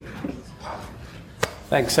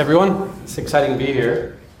Thanks, everyone. It's exciting to be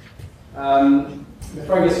here.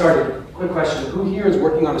 Before I get started, quick question. Who here is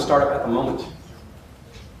working on a startup at the moment? All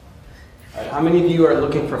right, how many of you are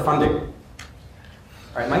looking for funding?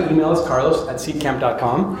 All right, my email is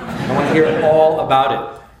carlos@seedcamp.com. I want to hear all about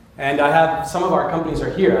it. And I have some of our companies are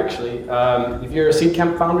here, actually. If you're a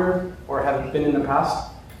Seedcamp founder or have been in the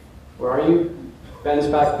past, where are you? Ben's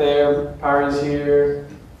back there, Pari's here.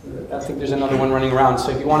 I think there's another one running around.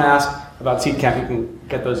 So if you want to ask about Seedcamp, you can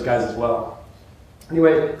get those guys as well.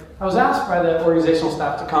 Anyway, I was asked by the organizational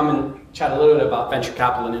staff to come and chat a little bit about venture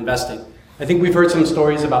capital and investing. I think we've heard some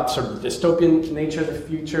stories about sort of the dystopian nature of the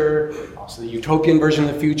future, also the utopian version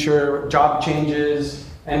of the future, job changes,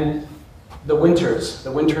 and the winters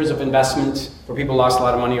of investment where people lost a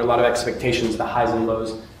lot of money or a lot of expectations, the highs and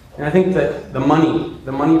lows. And I think that the money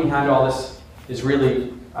behind all this is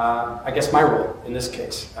really, I guess, my role in this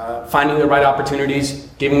case. Finding the right opportunities,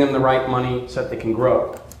 giving them the right money so that they can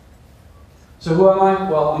grow. So who am I?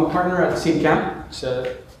 Well, I'm a partner at Seedcamp. So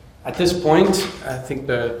at this point, I think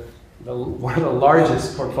one of the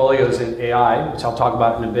largest portfolios in AI, which I'll talk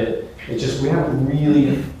about in a bit. It's just we haven't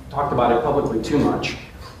really talked about it publicly too much.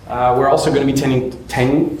 We're also going to be turning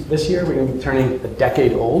 10 this year. We're going to be turning a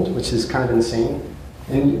decade old, which is kind of insane.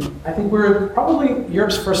 And I think we're probably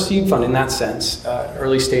Europe's first seed fund in that sense,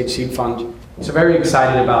 early stage seed fund. So very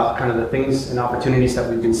excited about kind of the things and opportunities that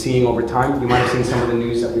we've been seeing over time. You might have seen some of the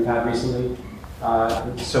news that we've had recently.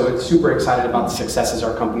 So it's super excited about the successes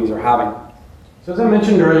our companies are having. So as I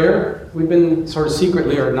mentioned earlier, we've been sort of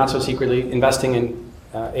secretly or not so secretly investing in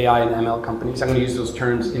AI and ML companies. I'm going to use those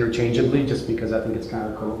terms interchangeably just because I think it's kind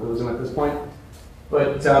of a colloquialism at this point.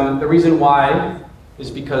 But the reason why is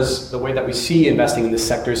because the way that we see investing in this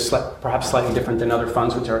sector is perhaps slightly different than other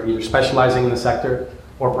funds which are either specializing in the sector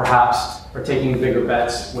or perhaps are taking bigger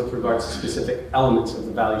bets with regards to specific elements of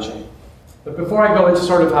the value chain. But before I go into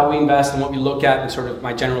sort of how we invest and what we look at and sort of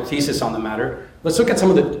my general thesis on the matter, let's look at some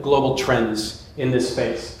of the global trends in this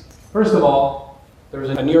space. First of all, there was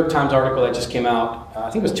a New York Times article that just came out, I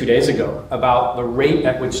think it was 2 days ago, about the rate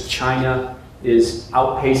at which China is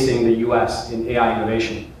outpacing the US in AI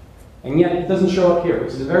innovation. And yet it doesn't show up here,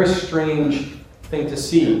 which is a very strange thing to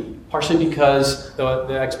see, partially because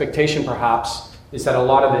the expectation perhaps is that a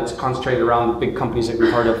lot of it's concentrated around the big companies that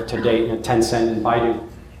we've heard of to date, Tencent and Baidu.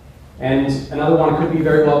 And another one could be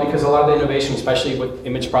very well because a lot of the innovation, especially with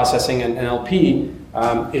image processing and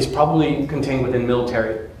NLP, is probably contained within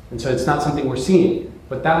military. And so it's not something we're seeing,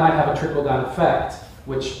 but that might have a trickle-down effect,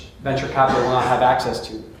 which venture capital will not have access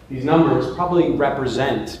to. These numbers probably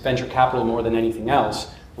represent venture capital more than anything else,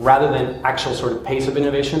 rather than actual sort of pace of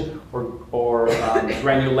innovation or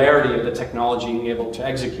granularity of the technology being able to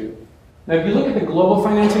execute. Now, if you look at the global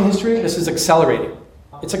financing history, this is accelerating.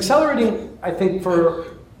 It's accelerating, I think, for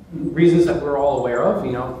reasons that we're all aware of.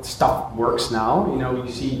 You know, stuff works now. You know,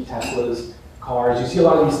 you see Tesla's cars, you see a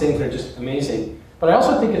lot of these things that are just amazing. But I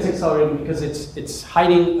also think it's accelerating because it's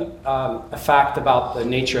hiding a fact about the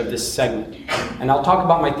nature of this segment. And I'll talk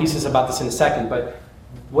about my thesis about this in a second, but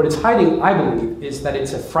what it's hiding, I believe, is that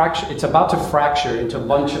it's about to fracture into a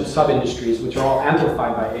bunch of sub-industries which are all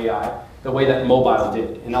amplified by AI, the way that mobile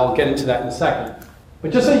did. And I'll get into that in a second.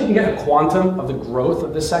 But just so you can get a quantum of the growth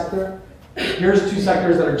of this sector, here's 2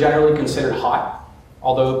 sectors that are generally considered hot,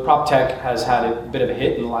 although prop tech has had a bit of a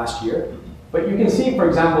hit in the last year. But you can see, for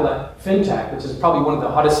example, that fintech, which is probably one of the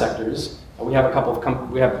hottest sectors, we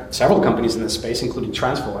have several companies in this space, including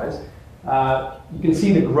TransferWise. You can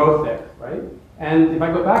see the growth there, right? And if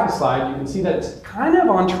I go back a slide, you can see that it's kind of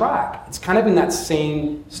on track. It's kind of in that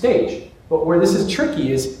same stage. But where this is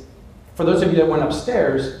tricky is, for those of you that went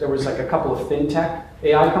upstairs, there was like a couple of fintech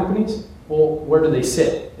AI companies. Well, where do they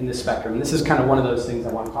sit in this spectrum? And this is kind of one of those things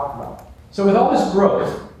I want to talk about. So with all this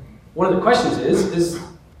growth, one of the questions is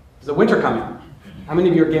the winter coming? How many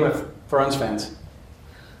of you are Game of Thrones fans?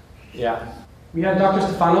 Yeah. We had Dr.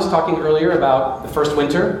 Stefanos talking earlier about the first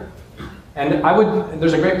winter. And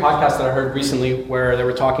there's a great podcast that I heard recently where they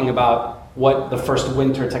were talking about what the first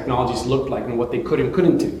winter technologies looked like and what they could and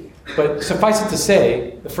couldn't do. But suffice it to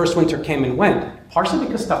say, the first winter came and went, partially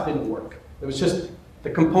because stuff didn't work. It was just the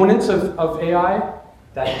components of AI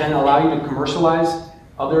that then allow you to commercialize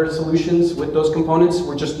other solutions with those components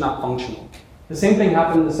were just not functional. The same thing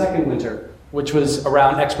happened in the second winter, which was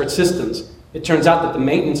around expert systems. It turns out that the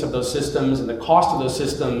maintenance of those systems and the cost of those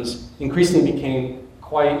systems increasingly became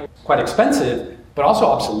quite expensive, but also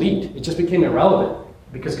obsolete. It just became irrelevant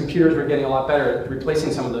because computers were getting a lot better at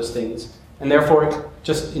replacing some of those things. And therefore,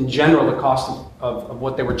 just in general, the cost of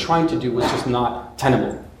what they were trying to do was just not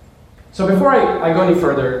tenable. So before I go any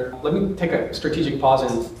further, let me take a strategic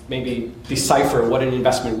pause and maybe decipher what an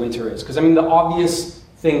investment winter is. Because I mean, the obvious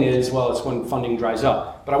thing is, well, it's when funding dries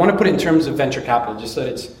up. But I want to put it in terms of venture capital, just so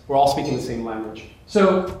that we're all speaking the same language.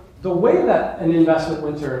 So the way that an investment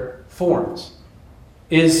winter forms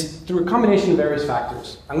is through a combination of various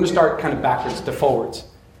factors. I'm going to start kind of backwards to forwards.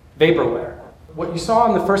 Vaporware. What you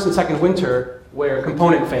saw in the first and second winter were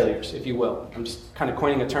component failures, if you will. I'm just kind of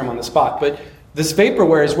coining a term on the spot. But this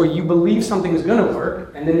vaporware is where you believe something is going to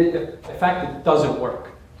work, and then in fact it doesn't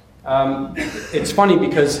work. It's funny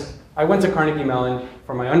because I went to Carnegie Mellon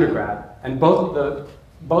for my undergrad, and both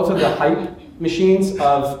of the hype machines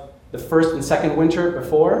of the first and second winter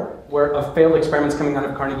before were of failed experiments coming out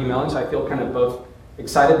of Carnegie Mellon, so I feel kind of both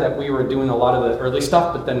excited that we were doing a lot of the early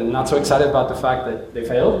stuff, but then not so excited about the fact that they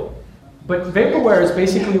failed. But vaporware is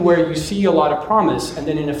basically where you see a lot of promise, and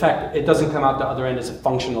then in effect, it doesn't come out the other end as a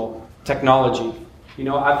functional technology. You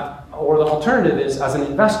know, or the alternative is, as an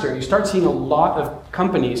investor, you start seeing a lot of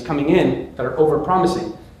companies coming in that are over-promising.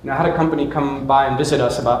 You know, I had a company come by and visit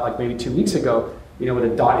us about like maybe 2 weeks ago, you know, with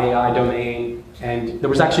a .ai domain, and there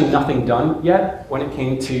was actually nothing done yet when it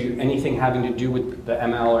came to anything having to do with the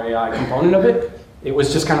ML or AI component of it. It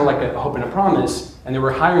was just kind of like a hope and a promise, and they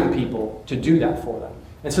were hiring people to do that for them.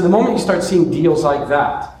 And so the moment you start seeing deals like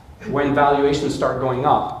that, when valuations start going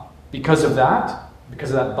up, because of that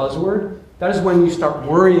buzzword, that is when you start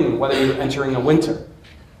worrying whether you're entering a winter.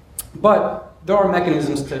 But there are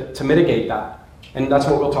mechanisms to mitigate that, and that's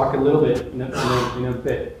what we'll talk a little bit in a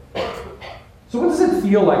bit. So what does it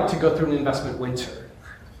feel like to go through an investment winter?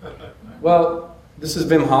 Well, this is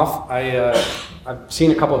Wim Hof. I've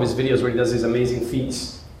seen a couple of his videos where he does these amazing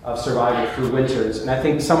feats of survival through winters, and I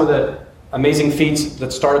think some of the amazing feats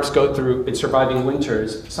that startups go through in surviving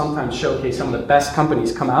winters sometimes showcase some of the best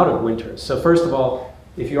companies come out of winters. So first of all,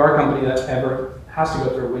 if you are a company that ever has to go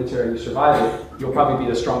through a winter and you survive it, you'll probably be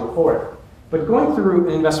the stronger for it. But going through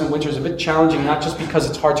an investment winter is a bit challenging, not just because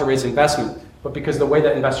it's hard to raise investment, but because the way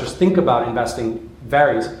that investors think about investing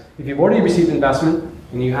varies. If you've already received investment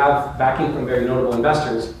and you have backing from very notable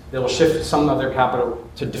investors, they will shift some of their capital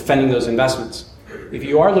to defending those investments. If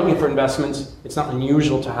you are looking for investments, it's not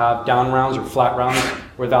unusual to have down rounds or flat rounds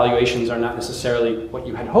where valuations are not necessarily what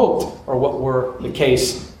you had hoped or what were the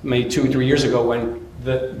case maybe 2 or 3 years ago when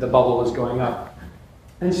the bubble was going up.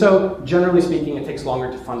 And so, generally speaking, it takes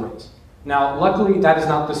longer to fundraise. Now, luckily, that is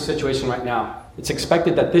not the situation right now. It's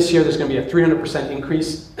expected that this year there's going to be a 300%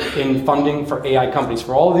 increase in funding for AI companies.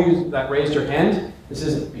 For all of you that raised your hand, this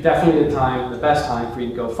is definitely the best time for you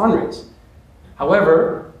to go fundraise.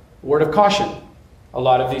 However, word of caution. A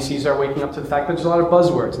lot of VCs are waking up to the fact that there's a lot of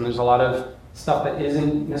buzzwords and there's a lot of stuff that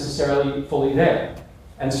isn't necessarily fully there.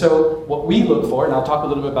 And so what we look for, and I'll talk a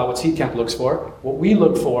little bit about what Seedcamp looks for, what we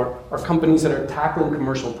look for are companies that are tackling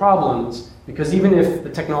commercial problems, because even if the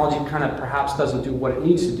technology kind of perhaps doesn't do what it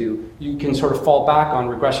needs to do, you can sort of fall back on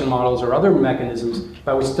regression models or other mechanisms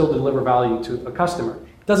by which still deliver value to a customer.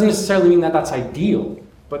 It doesn't necessarily mean that that's ideal,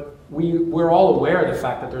 but we're all aware of the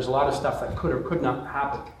fact that there's a lot of stuff that could or could not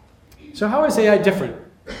happen. So how is AI different?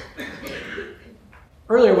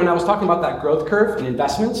 Earlier, when I was talking about that growth curve in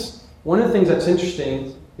investments, one of the things that's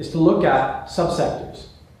interesting is to look at subsectors.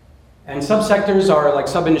 And subsectors are like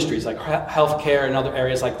sub-industries, like healthcare and other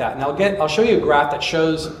areas like that. And I'll show you a graph that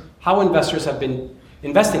shows how investors have been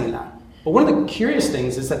investing in that. But one of the curious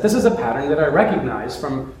things is that this is a pattern that I recognize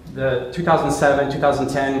from the 2007,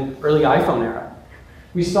 2010 early iPhone era.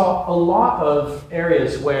 We saw a lot of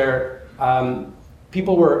areas where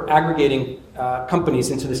people were aggregating companies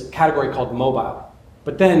into this category called mobile.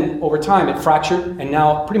 But then over time it fractured, and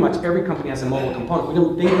now pretty much every company has a mobile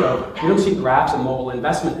component. We don't see graphs of mobile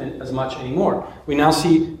investment as much anymore. We now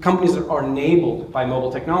see companies that are enabled by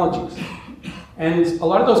mobile technologies. And a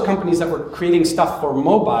lot of those companies that were creating stuff for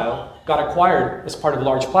mobile got acquired as part of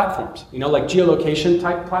large platforms. You know, like geolocation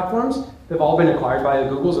type platforms, they've all been acquired by the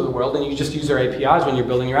Googles of the world, and you just use their APIs when you're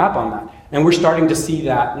building your app on that. And we're starting to see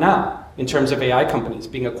that now in terms of AI companies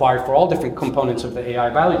being acquired for all different components of the AI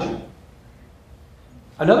value chain.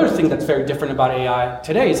 Another thing that's very different about AI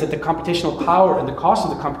today is that the computational power and the cost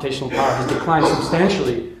of the computational power has declined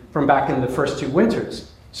substantially from back in the first 2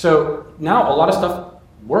 winters. So now a lot of stuff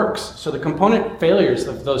works. So the component failures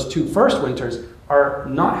of those 2 first winters are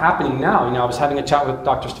not happening now. You know, I was having a chat with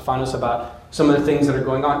Dr. Stefanos about some of the things that are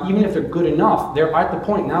going on. Even if they're good enough, they're at the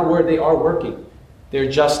point now where they are working.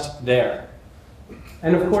 They're just there.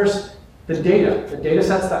 And of course, the data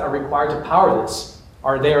sets that are required to power this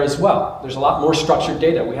are there as well. There's a lot more structured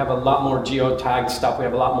data. We have a lot more geo-tagged stuff. We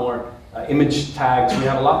have a lot more image tags. We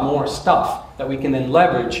have a lot more stuff that we can then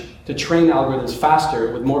leverage to train algorithms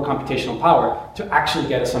faster with more computational power to actually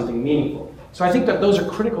get us something meaningful. So I think that those are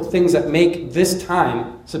critical things that make this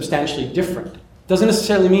time substantially different. Doesn't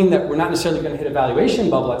necessarily mean that we're not necessarily going to hit a valuation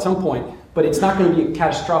bubble at some point, but it's not going to be a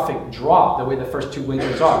catastrophic drop the way the first two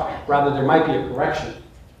winters are. Rather, there might be a correction.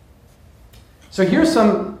 So here's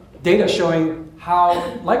some data showing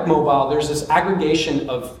how, like mobile, there's this aggregation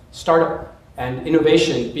of startup and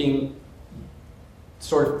innovation being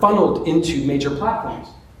sort of funneled into major platforms.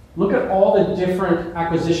 Look at all the different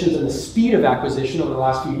acquisitions and the speed of acquisition over the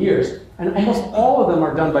last few years, and almost all of them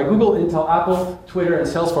are done by Google, Intel, Apple, Twitter, and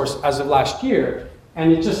Salesforce as of last year,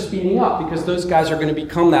 and it's just speeding up because those guys are going to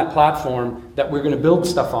become that platform that we're going to build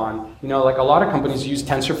stuff on. You know, like a lot of companies use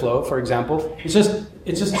TensorFlow, for example. It's just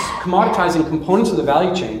commoditizing components of the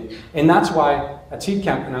value chain, and that's why at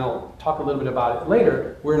SeedCamp, and I'll talk a little bit about it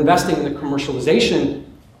later, we're investing in the commercialization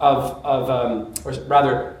or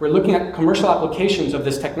rather, we're looking at commercial applications of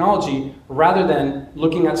this technology rather than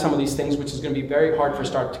looking at some of these things, which is going to be very hard for a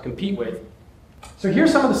startup to compete with. So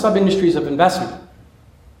here's some of the sub-industries of investment.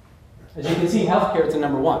 As you can see, healthcare is the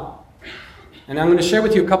number one. And I'm going to share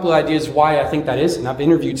with you a couple of ideas why I think that is, and I've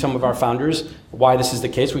interviewed some of our founders why this is the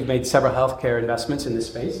case. We've made several healthcare investments in this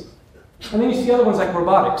space. And then you see other ones like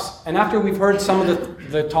robotics. And after we've heard some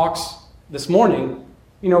of the talks this morning,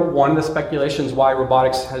 you know, one of the speculations why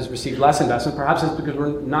robotics has received less investment, perhaps it's because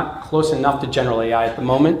we're not close enough to general AI at the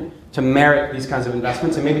moment to merit these kinds of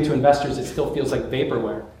investments, and maybe to investors it still feels like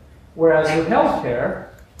vaporware. Whereas with healthcare,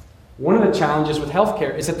 one of the challenges with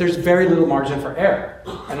healthcare is that there's very little margin for error.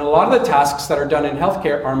 And a lot of the tasks that are done in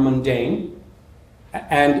healthcare are mundane,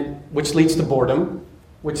 and which leads to boredom,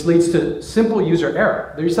 which leads to simple user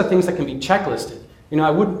error. These are things that can be checklisted. You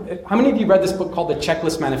know, how many of you read this book called The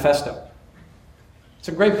Checklist Manifesto? It's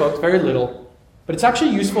a great book, very little, but it's actually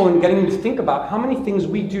useful in getting you to think about how many things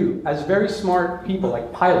we do as very smart people,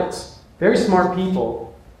 like pilots, very smart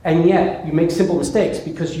people, and yet you make simple mistakes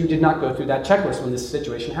because you did not go through that checklist when this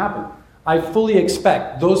situation happened. I fully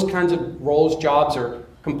expect those kinds of roles, jobs, or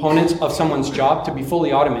components of someone's job to be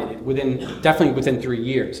fully automated definitely within 3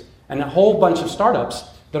 years. And a whole bunch of startups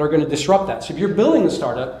that are going to disrupt that. So if you're building a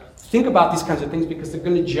startup, think about these kinds of things because they're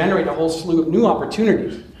going to generate a whole slew of new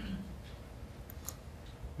opportunities.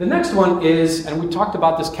 The next one is, and we talked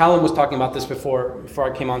about this, Callum was talking about this before I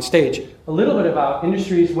came on stage, a little bit about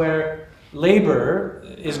industries where labor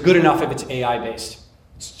is good enough if it's AI-based.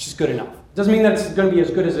 It's just good enough. It doesn't mean that it's going to be as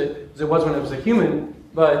good as it was when it was a human,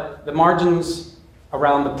 but the margins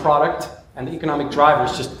around the product and the economic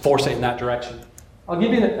drivers just force it in that direction. I'll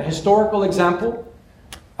give you a historical example.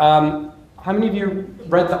 How many of you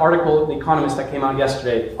read the article in The Economist that came out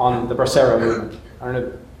yesterday on the Bracero movement? I don't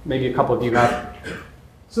know, maybe a couple of you have.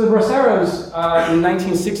 So the Braceros in the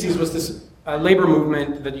 1960s was this labor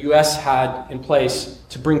movement that the US had in place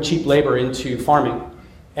to bring cheap labor into farming.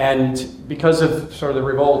 And because of sort of the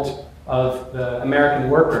revolt of the American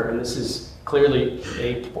worker, and this is clearly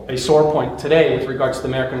a sore point today with regards to the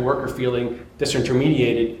American worker feeling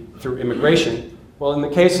disintermediated through immigration. Well, in the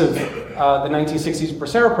case of the 1960s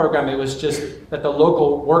Bracero program, it was just that the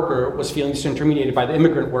local worker was feeling disintermediated by the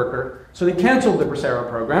immigrant worker. So they canceled the Bracero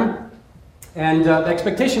program. And the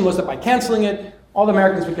expectation was that by canceling it, all the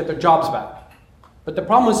Americans would get their jobs back. But the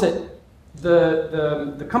problem was that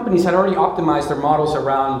the companies had already optimized their models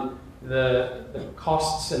around the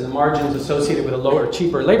costs and the margins associated with a lower,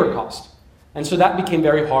 cheaper labor cost. And so that became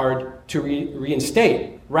very hard to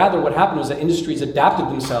reinstate. Rather, what happened was that industries adapted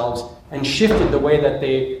themselves and shifted the way that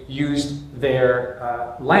they used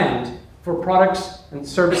their land for products and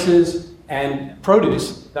services and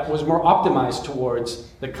produce that was more optimized towards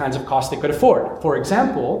the kinds of costs they could afford. For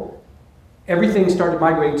example, everything started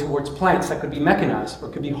migrating towards plants that could be mechanized or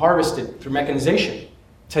could be harvested through mechanization.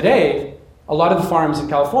 Today, a lot of the farms in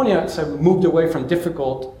California have moved away from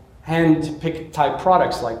difficult hand-pick type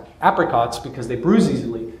products like apricots because they bruise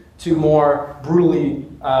easily to more brutally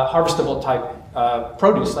harvestable type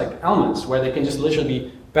produce like almonds, where they can just literally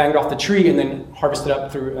be banged off the tree and then harvested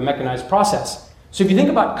up through a mechanized process. So if you think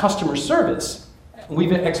about customer service,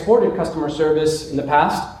 we've exported customer service in the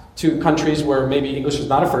past to countries where maybe English was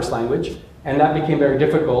not a first language, and that became very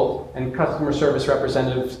difficult, and customer service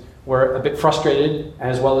representatives were a bit frustrated,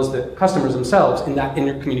 as well as the customers themselves, in that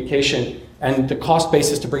intercommunication, and the cost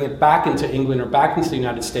basis to bring it back into England or back into the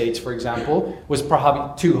United States, for example, was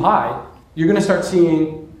probably too high. You're going to start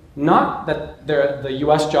seeing not that the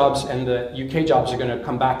US jobs and the UK jobs are going to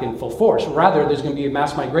come back in full force. Rather, there's going to be a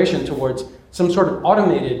mass migration towards some sort of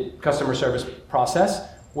automated customer service process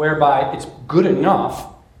whereby it's good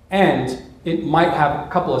enough and it might have a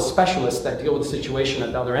couple of specialists that deal with the situation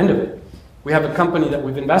at the other end of it. We have a company that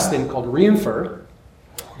we've invested in called Reinfer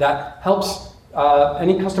that helps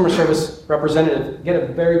any customer service representative get a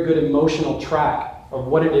very good emotional track of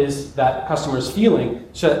what it is that customer is feeling,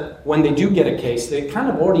 so that when they do get a case, they kind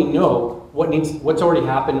of already know what's already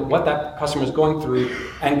happened, what that customer is going through,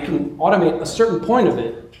 and can automate a certain point of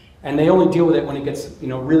it, and they only deal with it when it gets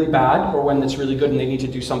really bad or when it's really good and they need to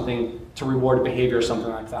do something to reward behavior or something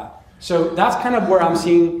like that. So that's kind of where I'm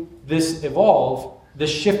seeing this evolve, this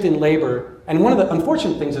shift in labor. And one of the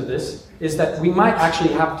unfortunate things of this is that we might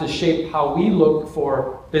actually have to shape how we look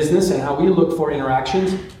for business and how we look for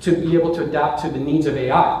interactions to be able to adapt to the needs of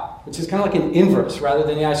AI, which is kind of like an inverse. Rather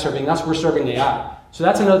than AI serving us, we're serving AI. So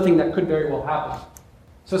that's another thing that could very well happen.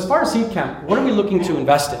 So as far as Seedcamp, what are we looking to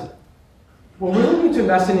invest in? Well, we're looking to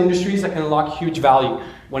invest in industries that can unlock huge value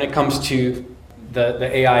when it comes to the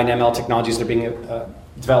AI and ML technologies that are being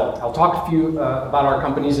developed. I'll talk a few about our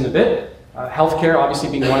companies in a bit. Healthcare, obviously,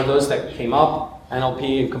 being one of those that came up.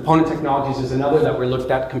 NLP and component technologies is another that we're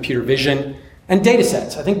looked at, computer vision. And data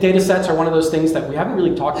sets. I think data sets are one of those things that we haven't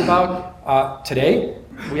really talked about today.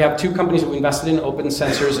 We have two companies that we invested in, Open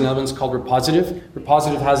Sensors, and another one's called Repositive.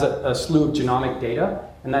 Repositive has a slew of genomic data,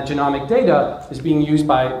 and that genomic data is being used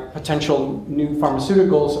by potential new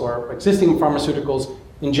pharmaceuticals or existing pharmaceuticals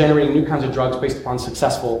in generating new kinds of drugs based upon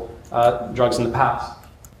successful drugs in the past.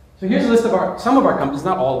 So here's a list of some of our companies,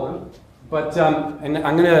 not all of them, but and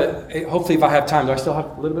I'm gonna, hopefully if I have time, do I still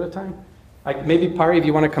have a little bit of time? Maybe Pari, if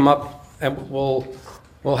you want to come up, and we'll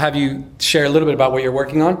have you share a little bit about what you're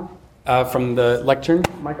working on from the lectern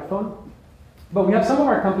microphone. But we have some of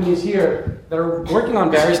our companies here that are working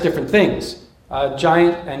on various different things.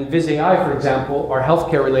 Giant and Viz.ai, for example, are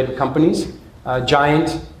healthcare-related companies.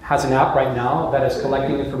 Giant has an app right now that is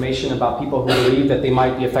collecting information about people who believe that they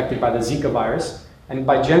might be affected by the Zika virus. And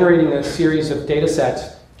by generating a series of data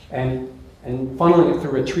sets and funneling it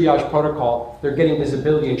through a triage protocol, they're getting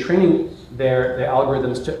visibility and training their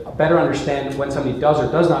algorithms to better understand when somebody does or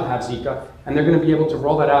does not have Zika. And they're going to be able to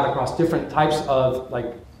roll that out across different types of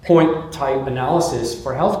point type analysis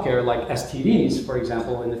for healthcare, like STDs, for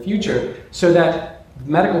example, in the future, so that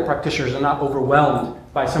medical practitioners are not overwhelmed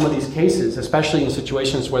by some of these cases, especially in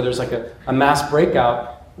situations where there's a mass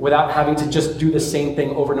breakout. Without having to just do the same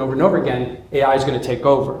thing over and over and over again, AI is going to take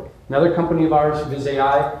over. Another company of ours,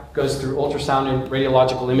 Viz.ai, goes through ultrasound and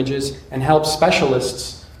radiological images and helps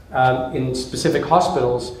specialists in specific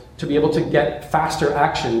hospitals to be able to get faster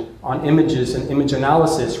action on images and image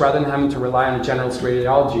analysis rather than having to rely on a generalist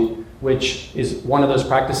radiology, which is one of those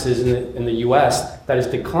practices in the US that is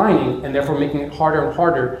declining and therefore making it harder and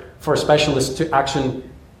harder for specialists to action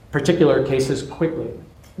particular cases quickly.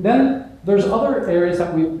 Then there's other areas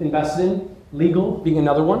that we've invested in, legal being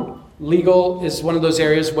another one. Legal is one of those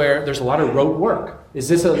areas where there's a lot of rote work. Is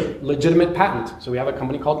this a legitimate patent? So we have a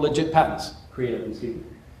company called Legit Patents, creatively speaking.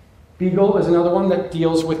 Beagle is another one that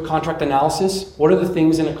deals with contract analysis. What are the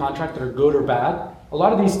things in a contract that are good or bad? A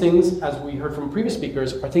lot of these things, as we heard from previous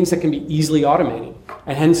speakers, are things that can be easily automated,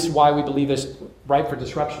 and hence why we believe it's ripe for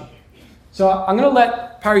disruption. So I'm going to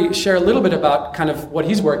let Pari share a little bit about kind of what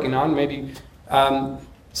he's working on, maybe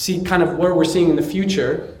see kind of where we're seeing in the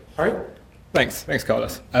future. All right? Thanks,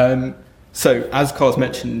 Carlos. So as Carlos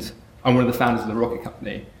mentioned, I'm one of the founders of the rocket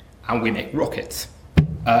company, and we make rockets.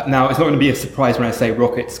 Now, it's not going to be a surprise when I say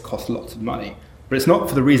rockets cost lots of money, but it's not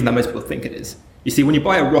for the reason that most people think it is. You see, when you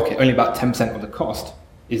buy a rocket, only about 10% of the cost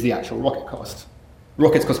is the actual rocket cost.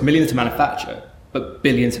 Rockets cost millions to manufacture, but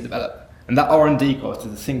billions to develop. And that R&D cost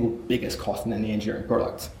is the single biggest cost in any engineering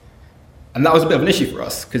product. And that was a bit of an issue for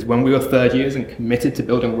us, because when we were third years and committed to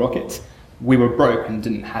building rockets, we were broke and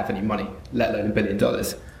didn't have any money, let alone $1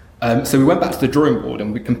 billion. So we went back to the drawing board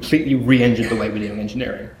and we completely re-engineered the way we're doing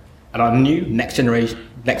engineering. And our new next generation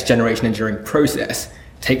engineering process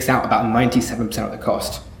takes out about 97% of the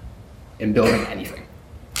cost in building anything.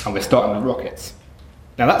 And we're starting with rockets.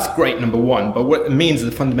 Now that's great, number one, but what it means is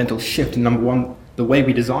a fundamental shift in, number one, the way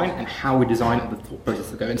we design and how we design and the thought process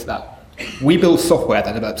that go into that. We build software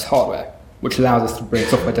that develops hardware, which allows us to bring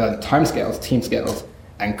software development timescales, team scales,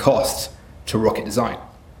 and costs to rocket design.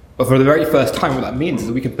 But for the very first time, what that means is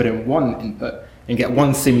that we can put in one input and get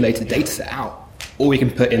one simulated data set out, or we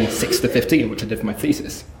can put in 6 to 15, which I did for my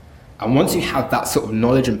thesis. And once you have that sort of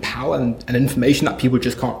knowledge and power and information that people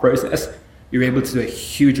just can't process, you're able to do a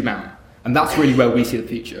huge amount. And that's really where we see the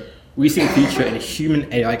future. We see the future in a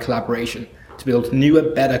human-AI collaboration to build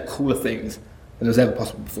newer, better, cooler things than was ever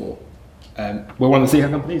possible before. We're one of the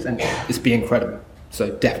Seedcamp companies, and it's been incredible.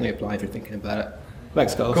 So definitely apply if you're thinking about it.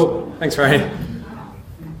 Thanks, Carlos. Cool. Thanks, Ryan.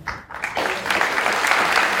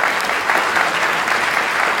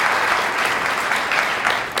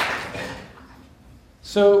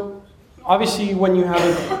 So obviously, when you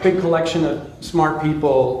have a big collection of smart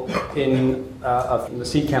people in the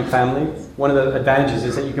Seed Camp family, one of the advantages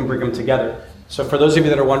is that you can bring them together. So for those of you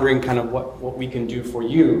that are wondering kind of what we can do for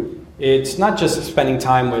you, it's not just spending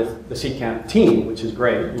time with the Seed Camp team, which is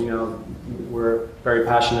great. You know, we're very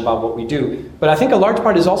passionate about what we do. But I think a large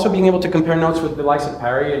part is also being able to compare notes with the likes of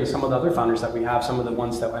Perry and some of the other founders that we have, some of the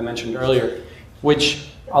ones that I mentioned earlier, which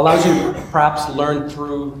allows you to perhaps learn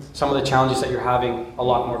through some of the challenges that you're having a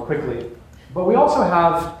lot more quickly. But we also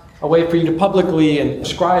have a way for you to publicly and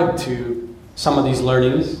subscribe to some of these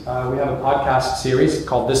learnings. We have a podcast series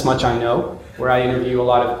called This Much I Know, where I interview a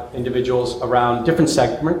lot of individuals around different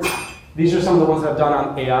segments. These are some of the ones that I've done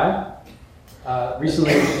on AI.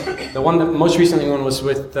 Recently, most recently one was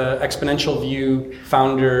with the Exponential View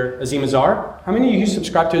founder Azim Azar. How many of you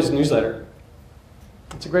subscribe to his newsletter?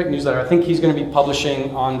 It's a great newsletter. I think he's going to be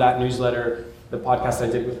publishing on that newsletter the podcast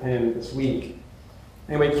I did with him this week.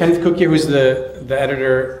 Anyway, Kenneth Cook here, who's the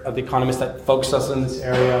editor of The Economist that focuses in this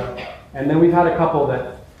area. And then we've had a couple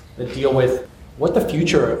that deal with what the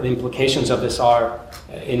future, the implications of this are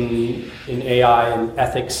in AI and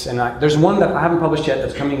ethics. And there's one that I haven't published yet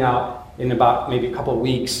that's coming out in about maybe a couple of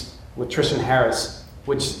weeks with Tristan Harris,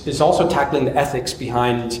 which is also tackling the ethics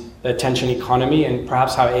behind the attention economy and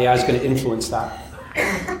perhaps how AI is going to influence that.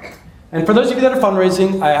 And for those of you that are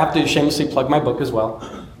fundraising, I have to shamelessly plug my book as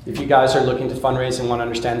well. If you guys are looking to fundraise and want to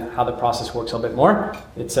understand how the process works a bit more,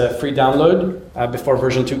 it's a free download before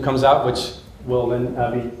version 2 comes out, which will then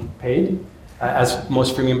be paid as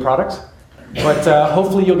most freemium products. But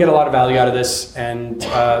hopefully you'll get a lot of value out of this, and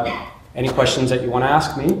any questions that you want to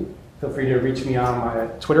ask me, feel free to reach me on my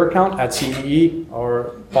Twitter account @CEE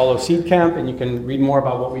or follow Seed Camp, and you can read more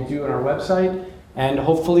about what we do on our website. And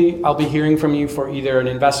hopefully I'll be hearing from you for either an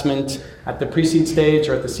investment at the pre-seed stage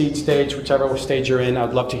or at the seed stage, whichever stage you're in.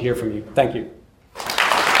 I'd love to hear from you. Thank you.